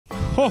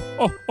Ho,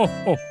 ho, ho,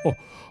 ho, ho.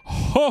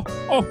 Ho,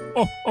 ho,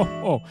 ho, ho,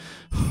 ho.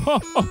 Ho,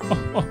 ho,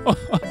 ho,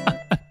 ho.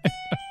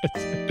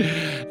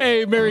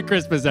 Hey, Merry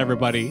Christmas,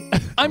 everybody.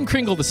 I'm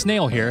Kringle the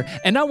Snail here,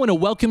 and I want to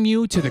welcome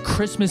you to the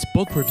Christmas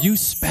Book Review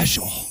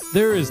Special.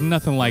 There is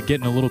nothing like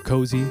getting a little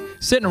cozy,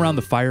 sitting around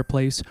the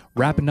fireplace,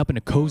 wrapping up in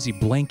a cozy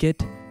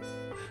blanket,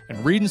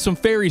 and reading some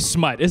fairy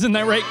smut. Isn't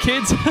that right,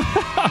 kids?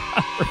 Right.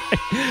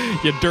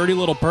 You dirty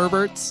little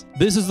perverts.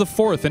 This is the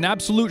fourth and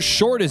absolute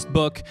shortest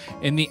book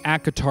in the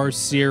ACOTAR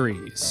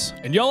series.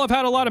 And y'all have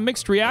had a lot of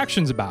mixed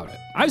reactions about it.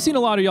 I've seen a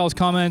lot of y'all's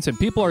comments, and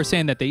people are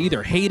saying that they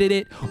either hated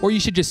it or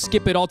you should just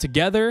skip it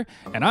altogether.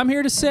 And I'm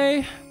here to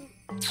say,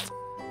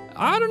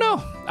 I don't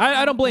know.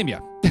 I don't blame you.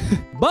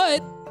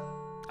 But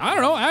I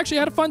don't know. I actually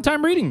had a fun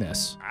time reading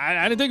this.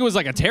 I didn't think it was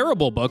like a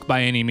terrible book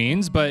by any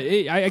means, but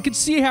I could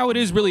see how it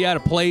is really out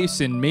of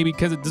place, and maybe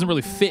because it doesn't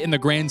really fit in the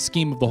grand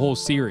scheme of the whole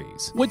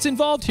series. What's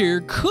involved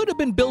here could have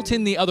been built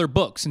in the other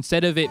books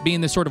instead of it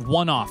being this sort of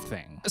one-off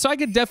thing. So I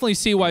could definitely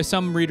see why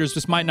some readers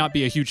just might not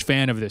be a huge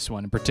fan of this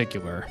one in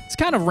particular. It's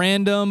kind of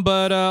random,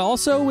 but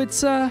also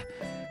it's kind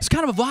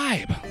of a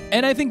vibe.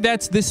 And I think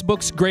that's this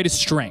book's greatest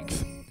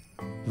strength.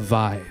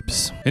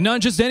 Vibes. And not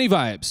just any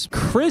vibes.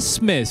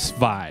 Christmas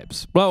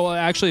vibes. Well,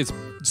 actually, it's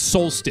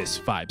solstice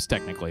vibes,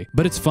 technically.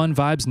 But it's fun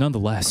vibes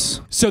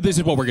nonetheless. So this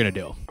is what we're gonna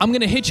do. I'm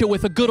gonna hit you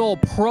with a good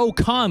old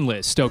pro-con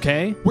list,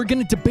 okay? We're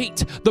gonna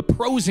debate the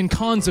pros and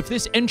cons of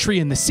this entry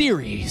in the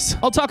series.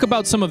 I'll talk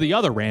about some of the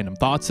other random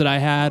thoughts that I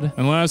had.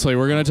 And lastly,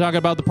 we're gonna talk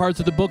about the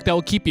parts of the book that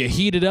will keep you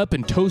heated up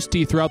and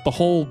toasty throughout the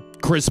whole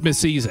Christmas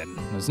season.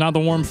 It's not the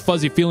warm,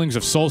 fuzzy feelings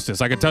of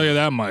solstice, I can tell you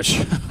that much.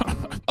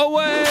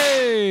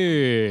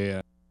 Away!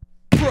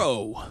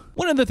 Pro.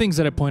 One of the things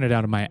that I pointed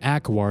out in my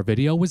ACOTAR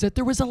video was that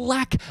there was a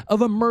lack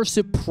of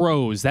immersive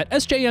prose that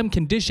SJM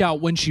can dish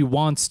out when she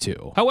wants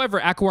to.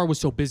 However, ACOTAR was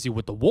so busy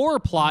with the war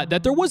plot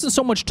that there wasn't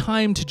so much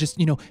time to just,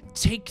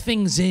 take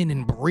things in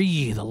and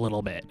breathe a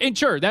little bit. And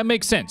sure, that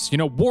makes sense.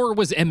 War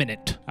was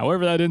imminent.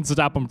 However, that didn't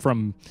stop him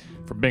from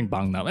Bing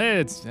Bong, though.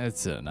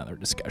 It's another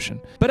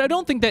discussion. But I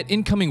don't think that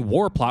incoming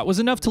war plot was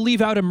enough to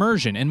leave out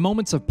immersion and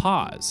moments of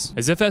pause.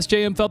 As if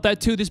SJM felt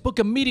that too, this book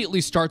immediately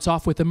starts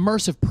off with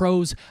immersive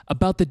prose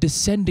about the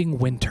descending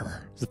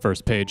winter. The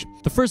first page.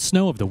 The first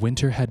snow of the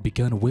winter had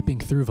begun whipping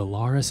through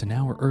Valaris an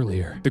hour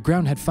earlier. The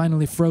ground had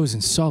finally frozen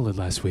solid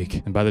last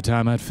week, and by the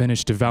time I'd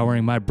finished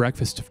devouring my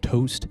breakfast of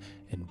toast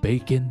and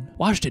bacon,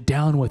 washed it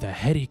down with a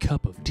heady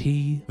cup of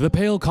tea, the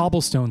pale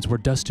cobblestones were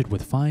dusted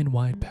with fine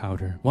white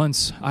powder.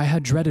 Once, I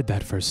had dreaded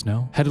that first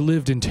snow, had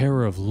lived in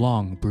terror of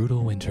long,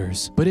 brutal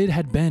winters. But it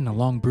had been a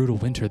long, brutal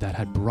winter that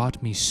had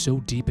brought me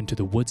so deep into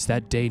the woods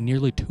that day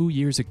nearly 2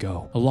 years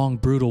ago. A long,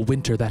 brutal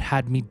winter that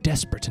had me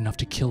desperate enough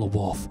to kill a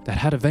wolf, that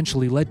had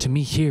eventually led to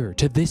me here,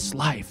 to this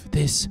life,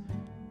 this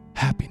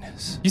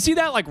happiness. You see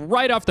that? Like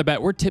right off the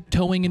bat, we're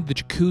tiptoeing into the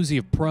jacuzzi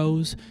of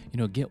prose,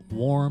 get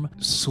warm,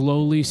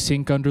 slowly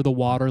sink under the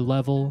water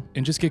level,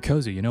 and just get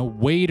cozy,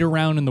 wade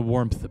around in the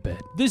warmth a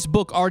bit. This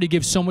book already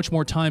gives so much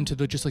more time to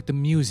the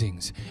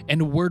musings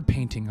and word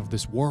painting of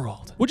this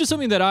world, which is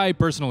something that I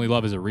personally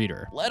love as a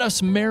reader. Let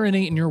us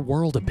marinate in your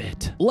world a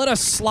bit. Let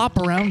us slop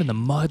around in the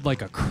mud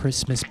like a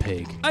Christmas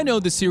pig. I know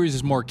this series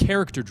is more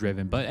character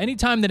driven, but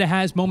anytime that it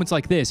has moments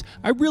like this,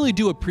 I really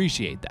do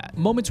appreciate that.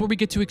 Moments where we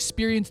get to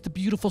experience the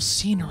beautiful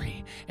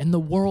scenery and the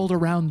world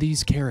around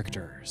these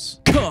characters.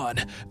 Con.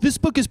 This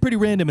book is pretty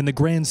random in the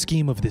grand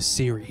scheme of this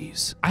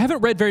series. I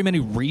haven't read very many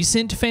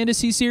recent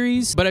fantasy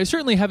series, but I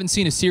certainly haven't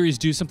seen a series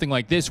do something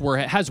like this where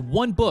it has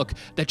one book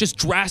that just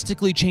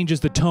drastically changes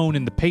the tone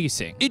and the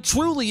pacing. It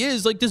truly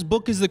is like this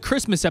book is the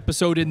Christmas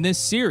episode in this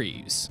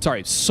series.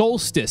 Sorry,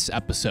 solstice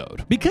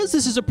episode. Because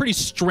this is a pretty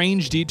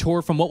strange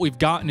detour from what we've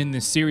gotten in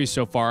this series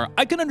so far,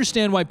 I can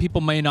understand why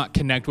people may not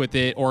connect with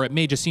it, or it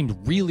may just seem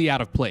really out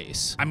of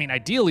place. I mean,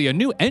 ideally, a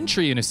new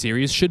entry in a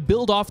series should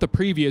build off the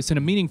previous in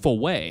a meaningful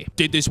way.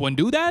 Did this one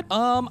do that?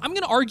 I'm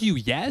gonna argue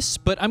yes,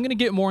 but I'm gonna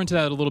get more into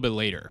that a little bit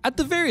later. At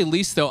the very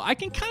least though, I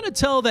can kind of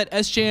tell that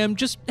SJM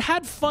just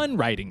had fun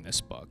writing this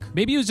book.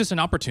 Maybe it was just an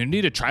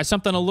opportunity to try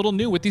something a little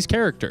new with these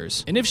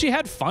characters. And if she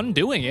had fun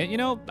doing it,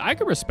 I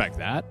could respect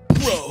that.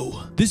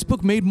 Bro, this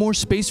book made more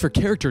space for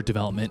character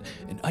development,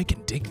 and I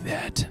can dig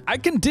that. I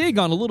can dig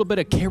on a little bit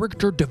of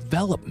character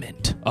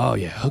development. Oh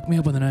yeah, hook me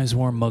up with a nice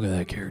warm mug of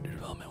that character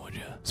development, would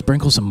you?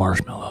 Sprinkle some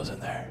marshmallows in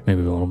there.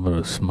 Maybe a little bit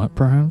of smut,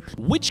 perhaps?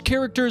 Which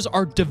characters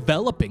are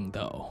developing,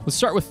 though? Let's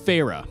start with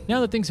Feyre.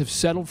 Now that things have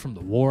settled from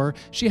the war,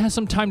 she has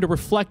some time to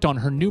reflect on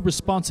her new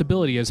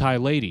responsibility as High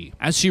Lady.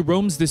 As she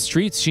roams the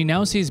streets, she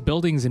now sees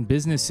buildings and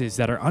businesses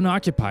that are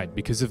unoccupied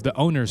because of the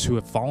owners who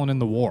have fallen in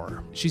the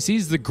war. She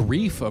sees the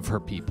grief of her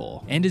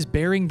people and is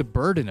bearing the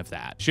burden of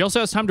that. She also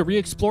has time to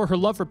re-explore her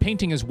love for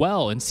painting as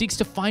well and seeks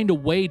to find a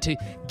way to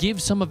give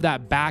some of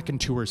that back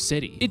into her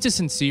city. It's a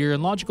sincere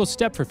and logical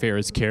step for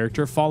Feyre's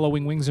character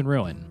following Wings and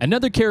Ruin.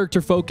 Another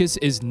character focus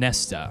is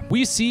Nesta.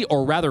 We see,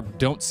 or rather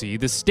don't see,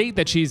 the state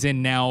that she's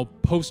in now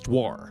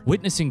post-war.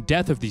 Witnessing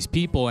death of these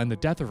people and the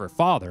death of her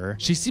father,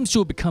 she seems to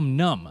have become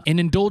numb and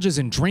indulges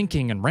in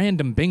drinking and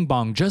random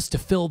bing-bong just to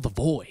fill the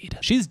void.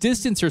 She's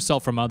distanced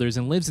herself from others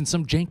and lives in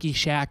some janky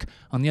shack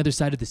on the other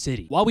side of the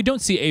city. While we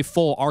don't see a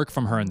full arc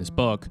from her in this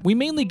book, we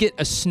mainly get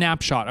a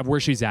snapshot of where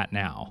she's at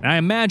now. And I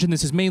imagine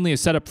this is mainly a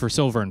setup for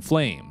Silver and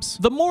Flames.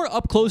 The more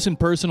up-close and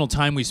personal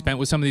time we spent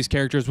with some of these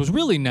characters was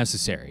really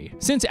necessary.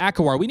 Since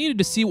ACOWAR, we needed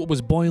to see what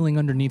was boiling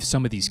underneath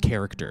some of these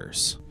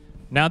characters.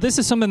 Now, this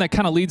is something that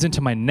kind of leads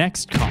into my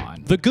next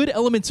con. The good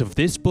elements of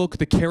this book,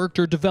 the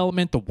character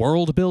development, the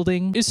world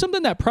building, is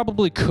something that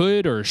probably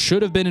could or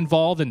should have been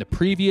involved in the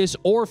previous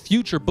or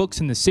future books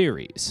in the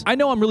series. I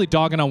know I'm really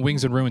dogging on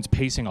Wings and Ruin's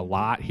pacing a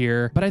lot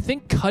here, but I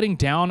think cutting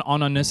down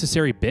on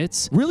unnecessary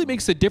bits really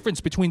makes the difference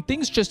between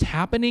things just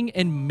happening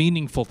and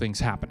meaningful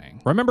things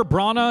happening. Remember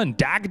Brana and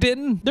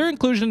Dagden? Their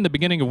inclusion in the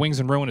beginning of Wings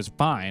and Ruin is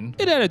fine.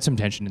 It added some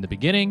tension in the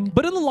beginning,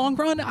 but in the long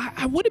run,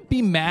 I wouldn't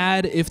be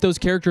mad if those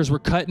characters were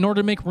cut in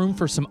order to make room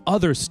for some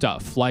other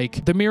stuff,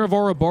 like the Mirror of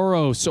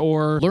Ouroboros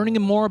or learning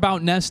more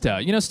about Nesta,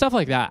 you know, stuff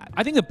like that.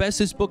 I think the best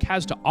this book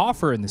has to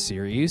offer in the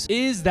series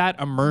is that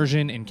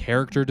immersion in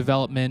character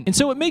development, and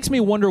so it makes me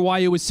wonder why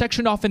it was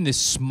sectioned off in this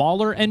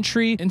smaller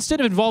entry instead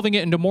of involving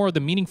it into more of the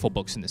meaningful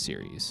books in the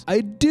series. I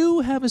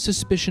do have a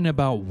suspicion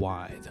about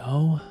why,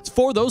 though. It's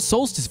for those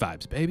solstice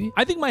vibes, baby.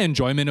 I think my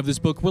enjoyment of this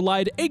book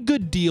relied a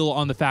good deal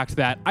on the fact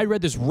that I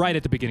read this right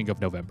at the beginning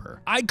of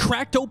November. I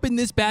cracked open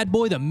this bad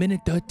boy the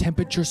minute the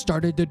temperature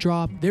started to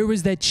drop. There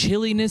was that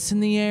chilliness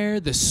in the air,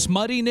 the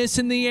smuttiness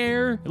in the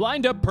air. It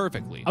lined up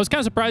perfectly. I was kind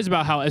of surprised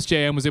about how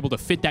SJM was able to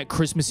fit that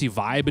Christmassy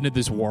vibe into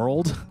this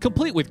world,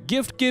 complete with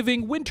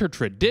gift-giving, winter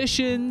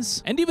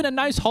traditions, and even a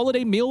nice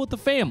holiday meal with the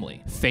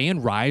family. Faye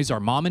and Rise are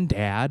mom and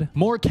dad.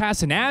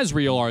 Morcass and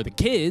Asriel are the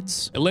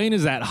kids. Elaine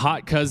is that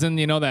hot cousin,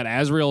 you know, that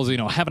Asriel's, you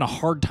know, having a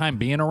hard time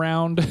being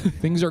around.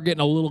 Things are getting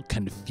a little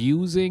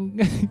confusing.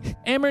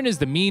 Amryn is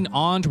the mean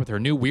aunt with her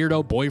new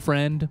weirdo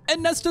boyfriend.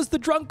 And Nesta's the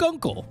drunk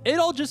uncle. It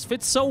all just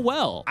fits so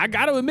well. I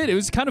gotta admit, it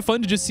was kind of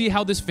fun to just see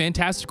how this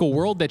fantastical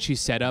world that she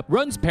set up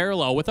runs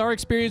parallel with our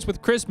experience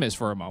with Christmas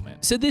for a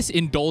moment. So this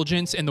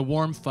indulgence and the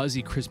warm,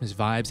 fuzzy Christmas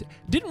vibes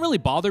didn't really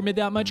bother me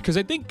that much because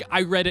I think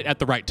I read it at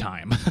the right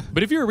time.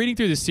 But if you were reading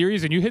through this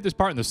series and you hit this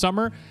part in the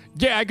summer,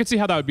 yeah, I could see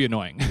how that would be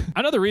annoying.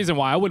 Another reason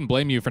why I wouldn't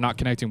blame you for not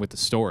connecting with the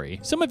story.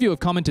 Some of you have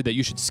commented that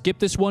you should skip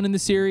this one in the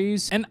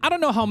series, and I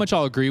don't know how much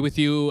I'll agree with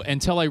you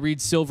until I read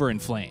Silver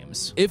and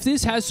Flames. If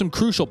this has some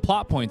crucial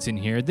plot points in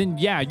here, then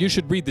yeah, you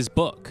should read this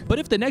book. But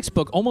if the next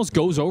book almost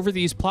goes over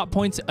these plot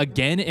points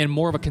again in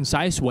more of a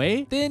concise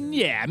way, then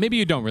yeah, maybe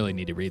you don't really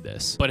need to read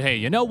this. But hey,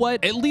 you know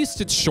what? At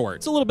least it's short.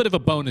 It's a little bit of a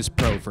bonus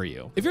pro for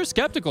you. If you're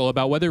skeptical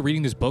about whether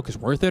reading this book is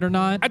worth it or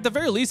not, at the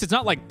very least, it's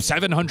not like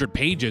 700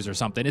 pages or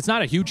something. It's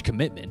not a huge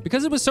commitment.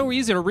 Because it was so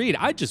easy to read,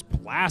 I just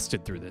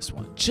blasted through this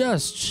one.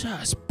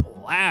 Just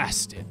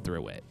blasted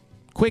through it.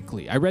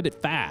 Quickly, I read it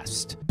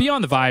fast.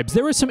 Beyond the vibes,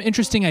 there were some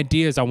interesting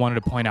ideas I wanted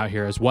to point out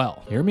here as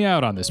well. Hear me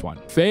out on this one.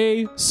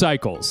 Faye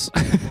cycles.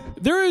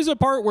 There is a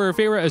part where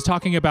Feyre is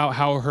talking about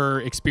how her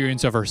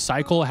experience of her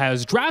cycle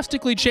has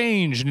drastically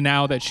changed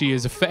now that she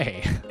is a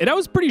Fae. And I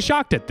was pretty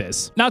shocked at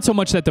this. Not so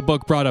much that the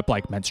book brought up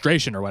like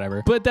menstruation or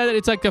whatever, but that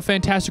it's like a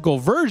fantastical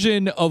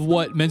version of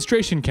what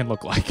menstruation can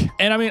look like.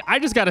 And I mean, I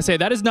just gotta say,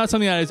 that is not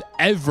something that has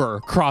ever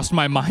crossed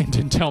my mind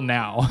until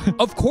now.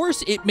 Of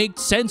course, it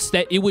makes sense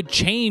that it would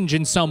change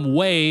in some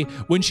way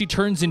when she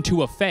turns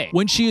into a Fae,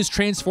 when she is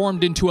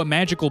transformed into a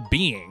magical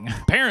being.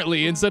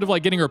 Apparently, instead of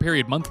like getting her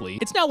period monthly,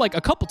 it's now like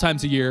a couple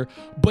times a year,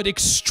 but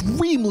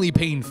extremely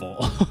painful.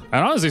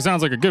 That honestly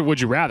sounds like a good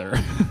would you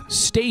rather.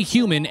 Stay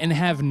human and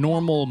have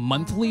normal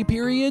monthly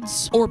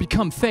periods, or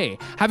become Fae,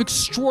 have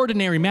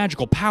extraordinary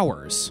magical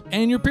powers,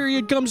 and your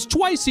period comes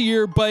twice a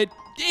year, but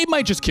it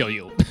might just kill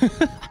you.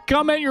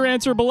 Comment your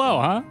answer below,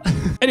 huh?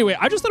 Anyway,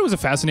 I just thought it was a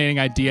fascinating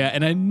idea,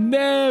 and I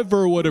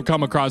never would have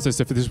come across this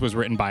if this was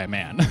written by a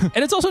man. And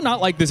it's also not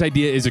like this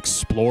idea is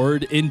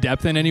explored in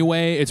depth in any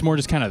way. It's more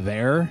just kind of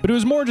there. But it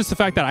was more just the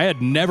fact that I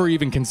had never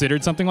even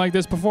considered something like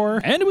this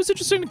before, and it was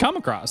interesting to come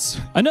across.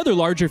 Another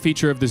larger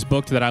feature of this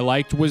book that I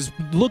liked was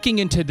looking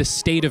into the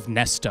state of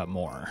Nesta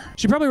more.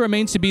 She probably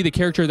remains to be the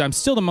character that I'm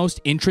still the most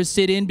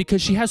interested in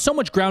because she has so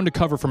much ground to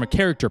cover from a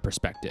character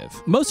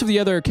perspective. Most of the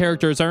other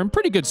characters are in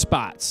pretty good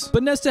spots,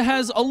 but Nesta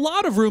has a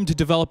lot of room to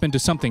develop into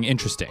something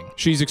interesting.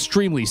 She's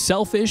extremely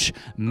selfish,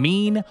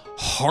 mean,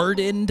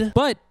 hardened,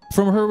 but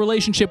from her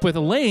relationship with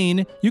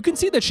Elaine, you can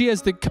see that she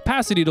has the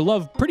capacity to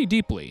love pretty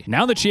deeply.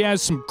 Now that she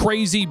has some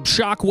crazy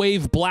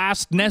shockwave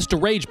blast Nesta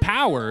rage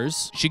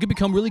powers, she could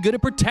become really good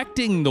at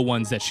protecting the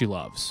ones that she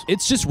loves.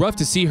 It's just rough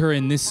to see her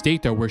in this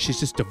state though, where she's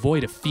just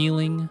devoid of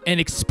feeling and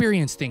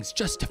experience things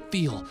just to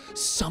feel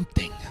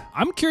something.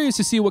 I'm curious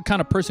to see what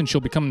kind of person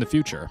she'll become in the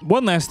future.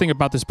 One last thing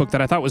about this book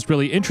that I thought was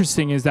really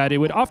interesting is that it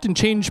would often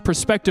change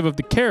perspective of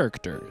the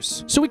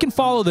characters. So we can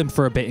follow them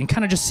for a bit and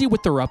kind of just see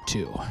what they're up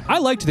to. I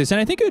liked this,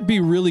 and I think it would be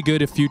really really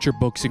good if future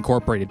books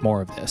incorporated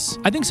more of this.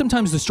 I think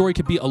sometimes the story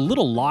could be a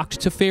little locked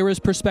to Feyre's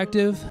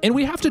perspective, and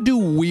we have to do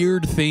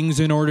weird things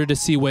in order to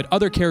see what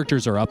other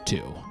characters are up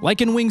to.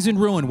 Like in Wings and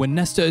Ruin when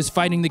Nesta is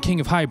fighting the King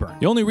of Hybern.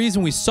 The only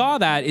reason we saw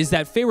that is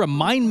that Feyre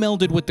mind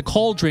melded with the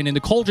cauldron, and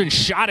the cauldron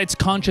shot its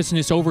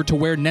consciousness over to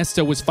where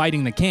Nesta was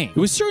fighting the king. It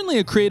was certainly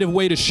a creative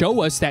way to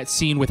show us that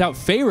scene without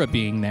Feyre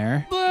being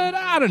there, but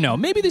I don't know,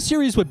 maybe the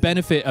series would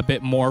benefit a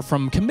bit more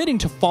from committing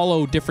to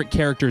follow different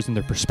characters and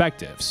their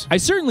perspectives. I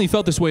certainly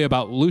felt this way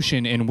about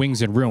Lucian in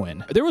Wings and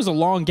Ruin. There was a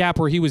long gap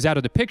where he was out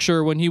of the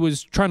picture when he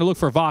was trying to look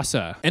for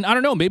Vasa, and I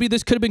don't know, maybe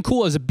this could have been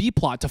cool as a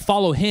B-plot to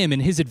follow him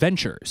and his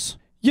adventures.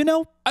 You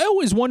know, I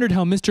always wondered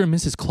how Mr. and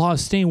Mrs.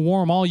 Claus stay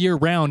warm all year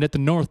round at the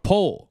North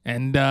Pole,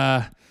 and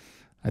I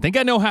think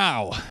I know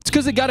how. It's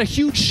because they got a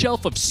huge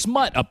shelf of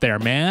smut up there,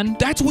 man.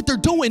 That's what they're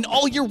doing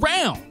all year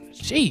round.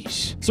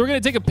 Jeez. So we're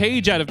gonna take a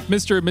page out of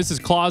Mr. and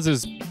Mrs.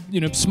 Claus's,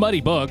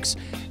 smutty books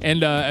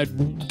and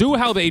do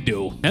how they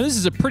do. Now this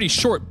is a pretty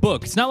short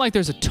book. It's not like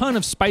there's a ton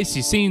of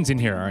spicy scenes in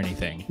here or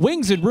anything.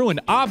 Wings and Ruin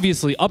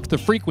obviously upped the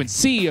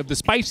frequency of the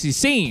spicy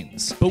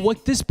scenes. But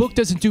what this book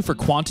doesn't do for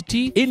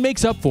quantity, it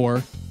makes up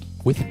for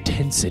with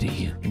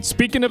intensity. And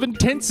speaking of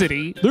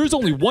intensity, there's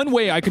only one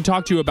way I can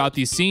talk to you about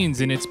these scenes,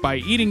 and it's by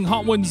eating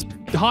Hot One's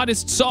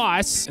hottest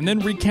sauce and then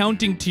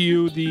recounting to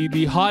you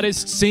the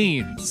hottest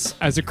scenes.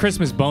 As a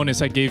Christmas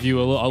bonus, I gave you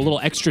a little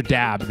extra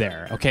dab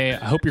there, okay?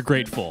 I hope you're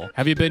grateful.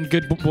 Have you been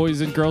good boys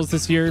and girls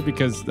this year?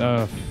 Because,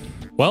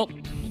 well,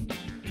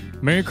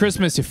 Merry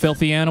Christmas, you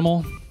filthy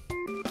animal.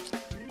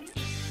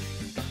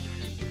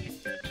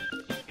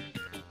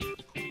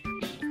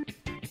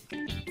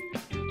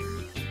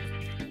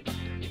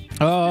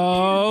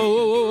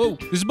 Oh,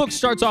 this book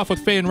starts off with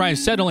Faye and Ryan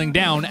settling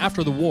down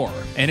after the war,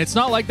 and it's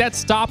not like that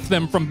stopped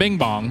them from Bing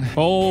Bong.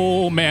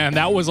 Oh man,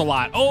 that was a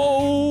lot.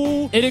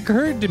 Oh, it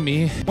occurred to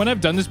me when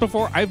I've done this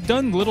before, I've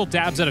done little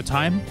dabs at a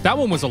time. That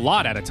one was a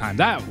lot at a time.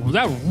 That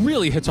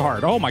really hits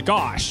hard. Oh my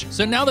gosh.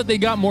 So now that they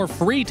got more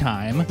free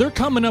time, they're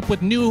coming up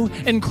with new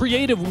and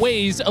creative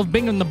ways of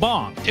binging the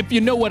bong, if you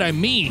know what I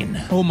mean.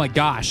 Oh my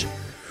gosh.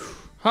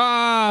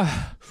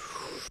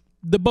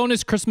 The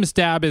bonus Christmas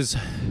dab is...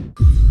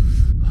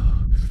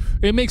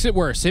 It makes it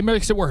worse. It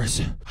makes it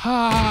worse.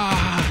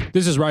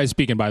 This is Rise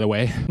speaking, by the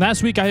way.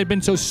 Last week, I had been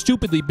so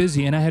stupidly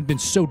busy and I had been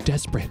so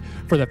desperate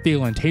for the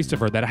feel and taste of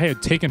her that I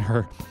had taken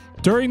her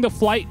during the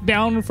flight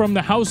down from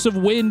the House of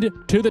Wind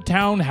to the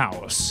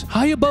townhouse,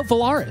 high above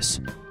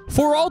Valaris,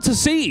 for all to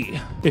see.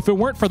 If it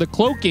weren't for the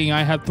cloaking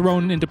I had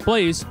thrown into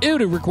place, it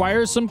would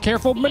require some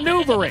careful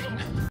maneuvering.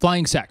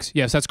 Flying sex.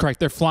 Yes, that's correct.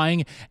 They're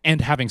flying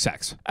and having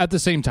sex at the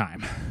same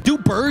time. Do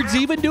birds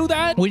even do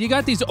that? Well, you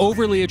got these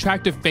overly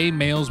attractive fey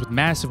males with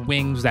massive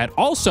wings that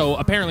also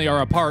apparently are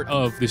a part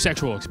of the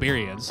sexual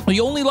experience. The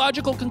only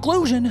logical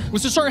conclusion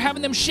was to start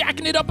having them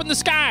shacking it up in the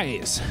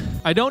skies.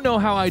 I don't know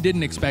how I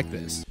didn't expect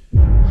this.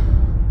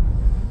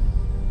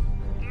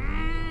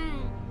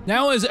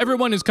 Now as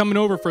everyone is coming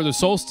over for the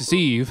Solstice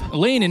Eve,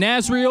 Elaine and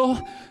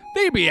Asriel,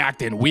 they be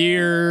acting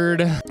weird.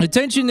 The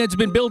tension that's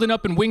been building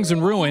up in Wings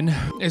and Ruin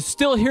is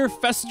still here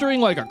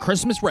festering like a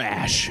Christmas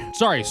rash.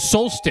 Sorry,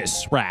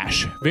 solstice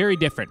rash. Very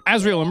different.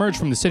 Asriel emerged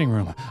from the sitting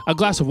room, a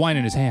glass of wine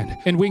in his hand,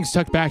 and Wings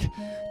tucked back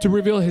to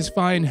reveal his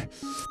fine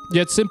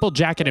yet simple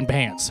jacket and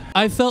pants.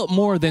 I felt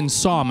more than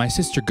saw my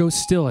sister go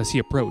still as he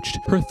approached.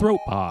 Her throat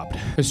bobbed.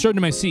 I strode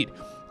to my seat,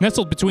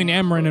 nestled between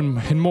Amren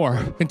and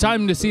Moore, in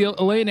time to see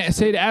Elaine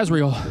say to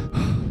Asriel,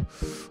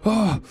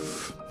 "Oh,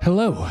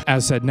 hello."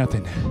 Az said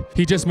nothing.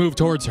 He just moved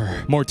towards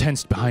her, more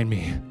tensed behind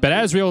me. But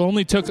Asriel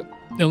only took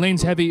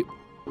Elaine's heavy...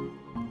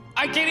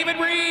 I can't even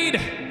read!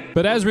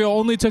 But Asriel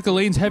only took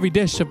Elaine's heavy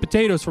dish of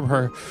potatoes from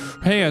her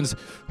hands,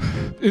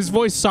 his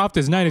voice soft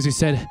as night as he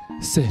said,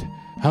 "Sit.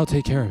 I'll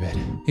take care of it."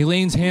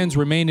 Elaine's hands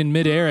remained in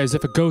midair as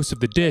if a ghost of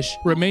the dish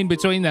remained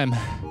between them.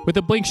 With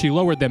a blink, she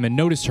lowered them and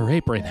noticed her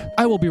apron.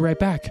 "I will be right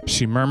back,"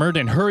 she murmured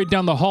and hurried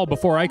down the hall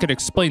before I could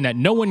explain that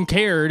no one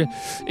cared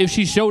if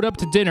she showed up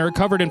to dinner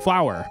covered in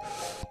flour,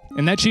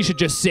 and that she should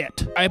just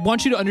sit. I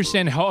want you to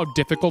understand how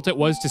difficult it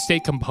was to stay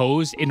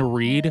composed and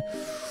read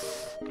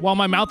while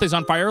my mouth is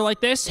on fire like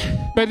this.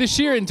 By the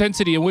sheer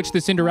intensity in which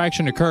this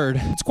interaction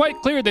occurred, it's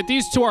quite clear that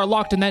these two are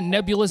locked in that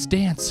nebulous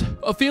dance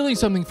of feeling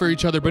something for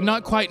each other but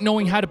not quite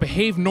knowing how to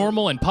behave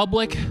normal in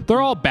public.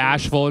 They're all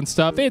bashful and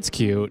stuff. It's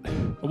cute.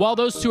 While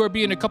those two are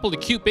being a couple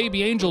of cute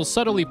baby angels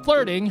subtly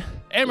flirting,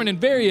 Amren and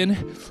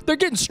Varian, they're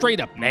getting straight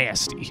up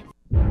nasty.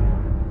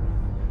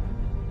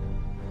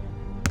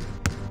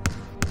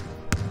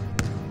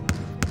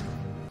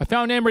 I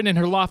found Amren in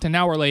her loft an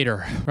hour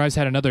later. Rise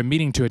had another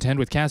meeting to attend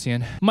with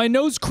Cassian. My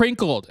nose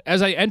crinkled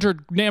as I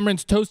entered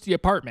Amren's toasty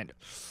apartment.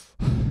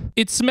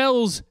 It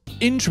smells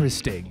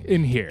interesting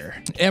in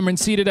here. Amren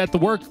seated at the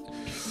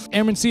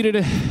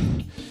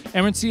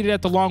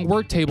long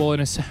work table in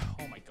a...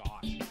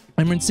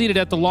 Amren seated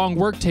at the long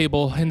work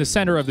table in the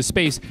center of the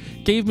space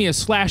gave me a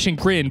slashing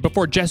grin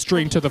before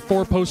gesturing to the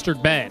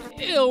four-postered bed.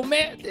 Ew,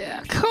 man.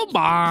 Come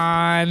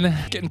on.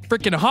 Getting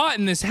freaking hot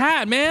in this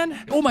hat,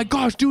 man. Oh my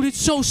gosh, dude,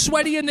 it's so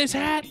sweaty in this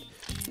hat.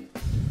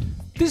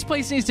 This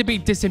place needs to be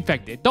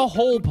disinfected. The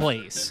whole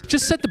place.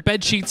 Just set the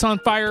bed sheets on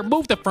fire,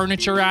 move the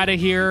furniture out of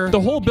here. The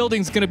whole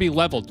building's gonna be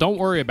leveled. Don't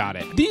worry about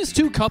it. These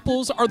two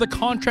couples are the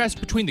contrast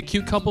between the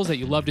cute couples that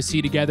you love to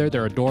see together.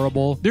 They're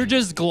adorable. They're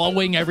just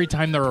glowing every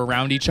time they're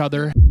around each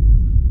other.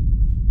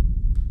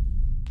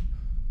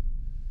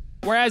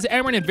 Whereas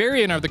Amron and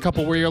Varian are the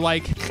couple where you're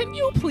like, can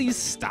you please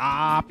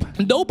stop?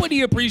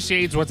 Nobody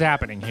appreciates what's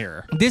happening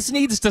here. This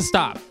needs to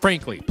stop,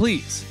 frankly,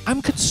 please.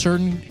 I'm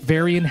concerned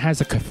Varian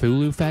has a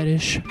Cthulhu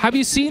fetish. Have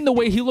you seen the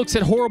way he looks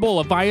at horrible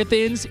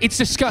leviathans? It's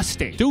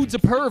disgusting. Dude's a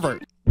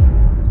pervert.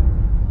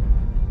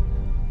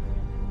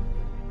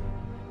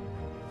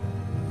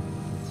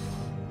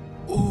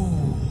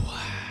 Ooh.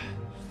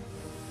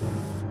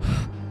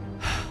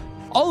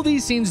 All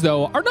these scenes,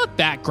 though, are not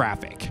that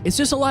graphic. It's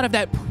just a lot of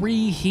that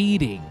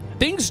preheating.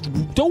 Things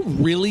don't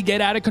really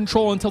get out of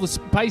control until the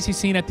spicy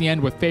scene at the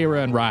end with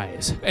Feyre and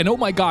Rise. And oh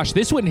my gosh,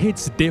 this one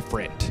hits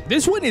different.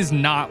 This one is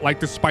not like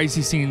the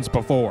spicy scenes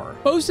before.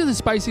 Most of the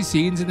spicy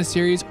scenes in the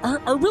series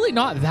are really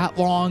not that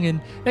long, and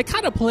they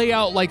kind of play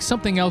out like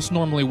something else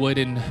normally would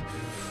in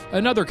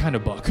another kind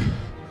of book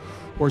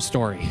or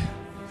story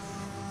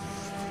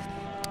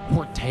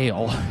or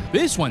tale.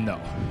 This one, though,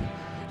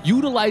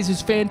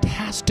 utilizes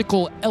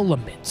fantastical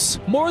elements.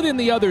 More than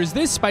the others,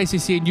 this spicy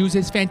scene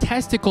uses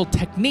fantastical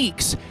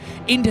techniques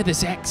into the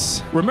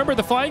sex. Remember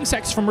the flying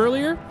sex from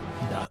earlier?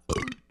 No.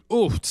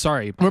 Oh,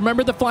 sorry.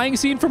 Remember the flying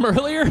scene from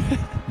earlier?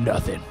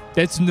 Nothing.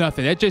 That's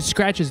nothing. That just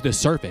scratches the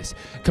surface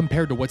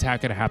compared to what's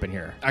gonna happen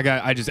here. I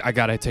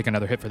gotta take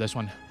another hit for this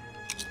one.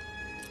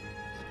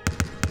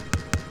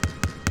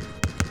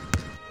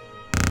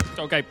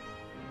 Okay.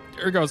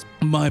 Here goes.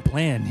 My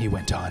plan, he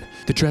went on,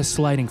 the dress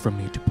sliding from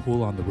me to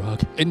pull on the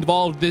rug,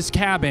 involved this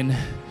cabin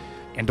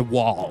and a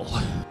wall.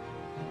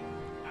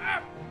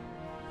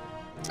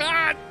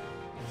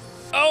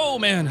 Oh,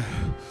 man.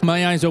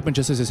 My eyes opened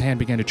just as his hand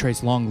began to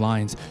trace long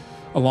lines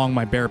along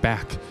my bare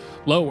back.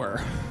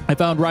 Lower. I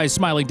found Rise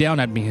smiling down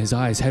at me, his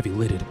eyes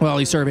heavy-lidded, while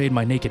he surveyed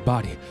my naked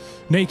body.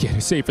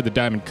 Naked, save for the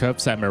diamond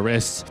cuffs at my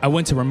wrists. I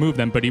went to remove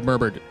them, but he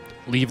murmured,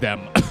 leave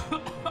them.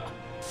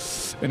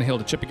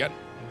 Inhaled a chip again.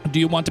 Do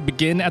you want to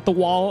begin at the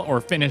wall or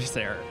finish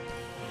there?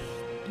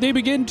 They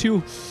begin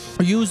to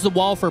use the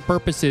wall for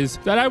purposes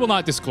that I will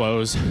not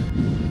disclose.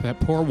 That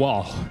poor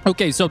wall.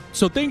 Okay, so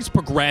things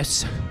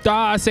progress.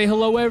 Say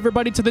hello,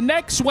 everybody, to the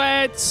neck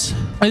sweats.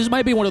 This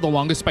might be one of the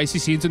longest spicy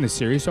scenes in the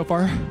series so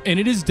far, and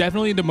it is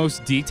definitely the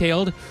most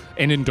detailed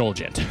and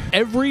indulgent.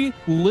 Every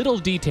little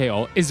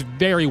detail is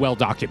very well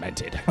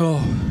documented.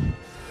 Oh,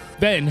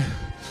 then.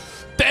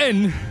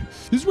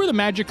 This is where the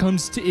magic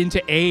comes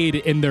into aid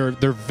in their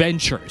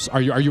ventures. Are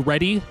you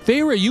ready?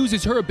 Feyre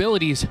uses her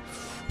abilities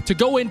to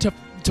go into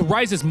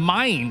Rise's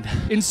mind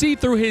and see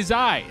through his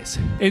eyes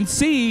and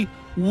see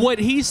what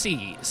he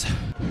sees.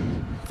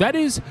 That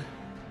is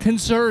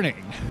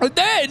concerning. And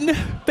then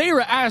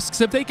Feyre asks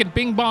if they can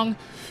bing bong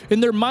in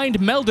their mind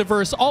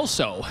meldiverse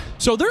also.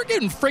 So they're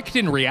getting fricked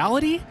in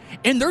reality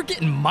and they're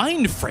getting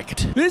mind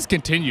fricked. This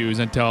continues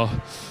until,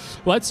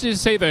 let's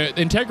just say, the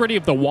integrity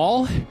of the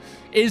wall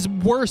is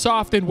worse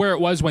off than where it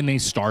was when they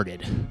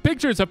started.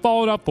 Pictures have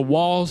fallen off the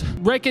walls,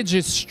 wreckage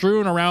is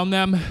strewn around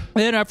them, and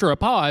then after a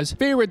pause,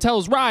 Feyre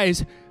tells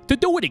Rise to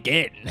do it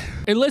again.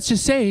 And let's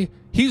just say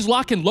he's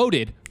lock and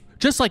loaded,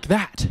 just like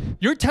that.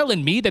 You're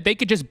telling me that they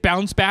could just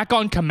bounce back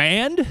on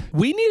command?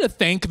 We need to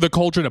thank the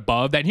cauldron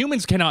above that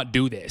humans cannot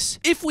do this.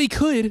 If we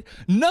could,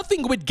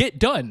 nothing would get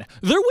done.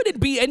 There wouldn't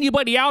be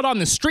anybody out on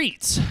the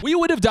streets. We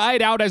would have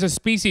died out as a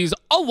species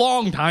a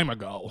long time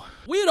ago.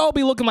 We'd all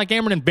be looking like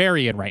Amron and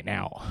Varian right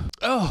now.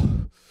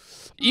 Oh,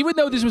 even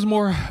though this was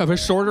more of a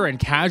shorter and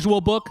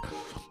casual book,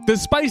 the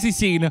spicy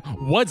scene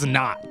was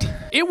not.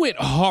 It went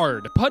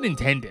hard, pun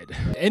intended.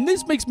 And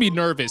this makes me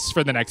nervous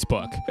for the next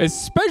book,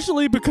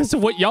 especially because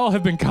of what y'all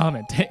have been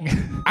commenting.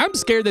 I'm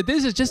scared that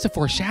this is just a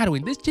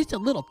foreshadowing. This is just a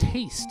little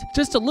taste,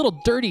 just a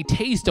little dirty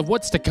taste of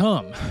what's to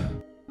come.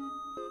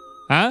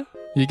 Huh?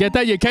 You get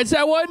that? You catch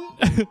that one?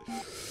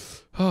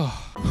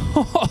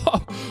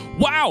 Oh.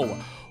 Wow.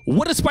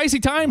 What a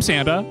spicy time,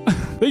 Santa.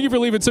 Thank you for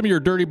leaving some of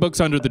your dirty books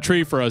under the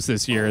tree for us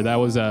this year. That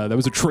was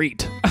a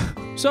treat.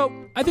 So,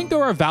 I think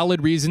there are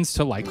valid reasons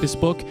to like this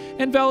book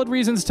and valid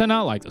reasons to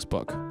not like this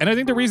book. And I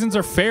think the reasons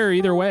are fair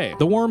either way.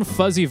 The warm,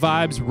 fuzzy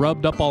vibes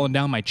rubbed up all and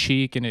down my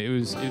cheek, and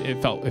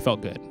it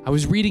felt good. I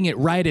was reading it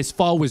right as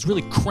fall was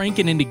really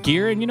cranking into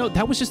gear, and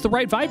that was just the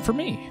right vibe for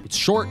me. It's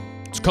short,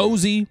 it's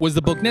cozy. Was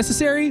the book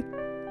necessary?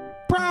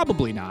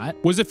 Probably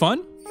not. Was it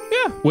fun?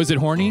 Yeah. Was it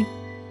horny?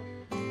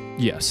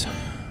 Yes.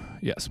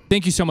 Yes.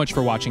 Thank you so much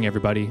for watching,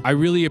 everybody. I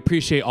really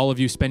appreciate all of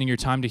you spending your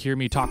time to hear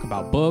me talk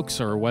about books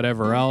or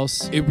whatever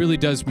else. It really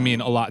does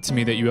mean a lot to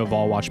me that you have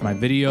all watched my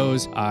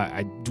videos.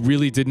 I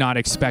really did not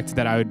expect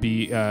that I would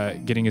be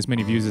getting as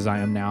many views as I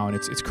am now, and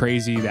it's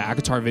crazy. The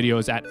ACOTAR video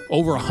is at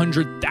over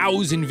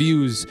 100,000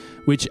 views,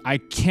 which I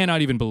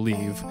cannot even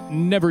believe.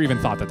 Never even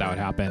thought that would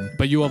happen.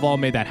 But you have all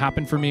made that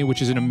happen for me,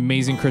 which is an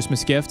amazing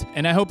Christmas gift.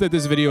 And I hope that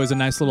this video is a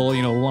nice little,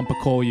 lump of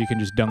coal you can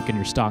just dunk in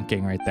your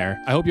stocking right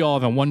there. I hope you all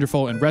have a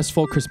wonderful and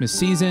restful Christmas this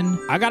season.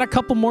 I got a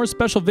couple more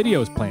special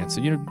videos planned,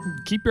 so,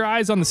 keep your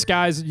eyes on the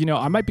skies.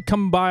 I might be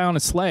coming by on a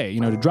sleigh,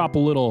 to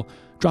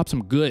drop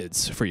some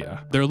goods for you.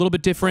 They're a little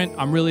bit different.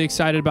 I'm really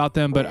excited about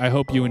them, but I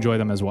hope you enjoy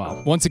them as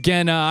well. Once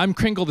again, I'm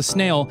Kringle the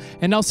Snail,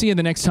 and I'll see you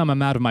the next time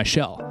I'm out of my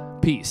shell.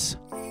 Peace.